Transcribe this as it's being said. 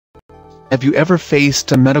Have you ever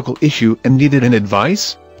faced a medical issue and needed an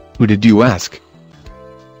advice? Who did you ask?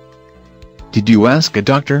 Did you ask a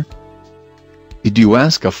doctor? Did you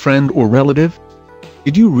ask a friend or relative?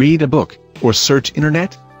 Did you read a book or search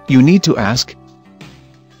internet? You need to ask.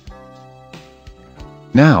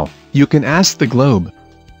 Now, you can ask the globe.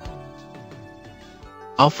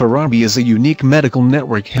 Alfarabi is a unique medical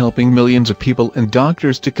network helping millions of people and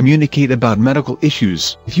doctors to communicate about medical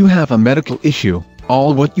issues. If you have a medical issue,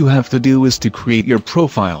 all what you have to do is to create your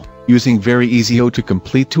profile. Using very easy to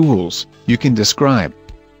complete tools, you can describe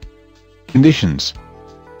conditions,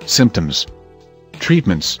 symptoms,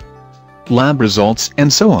 treatments, lab results,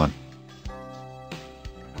 and so on.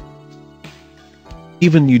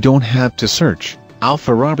 Even you don't have to search.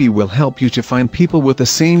 Alfarabi will help you to find people with the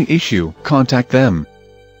same issue. Contact them.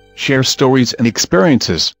 Share stories and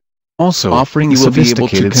experiences. Also, offering you will be able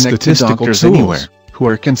to connect to doctors anywhere who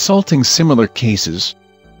are consulting similar cases.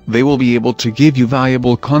 They will be able to give you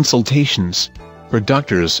valuable consultations. For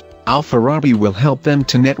doctors, Alfarabi will help them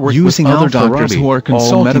to network using with other doctors who are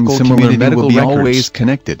consulting similar medical records. Always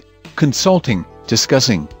connected, consulting,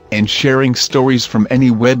 discussing, and sharing stories from any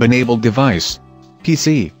web-enabled device,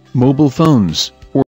 PC, mobile phones,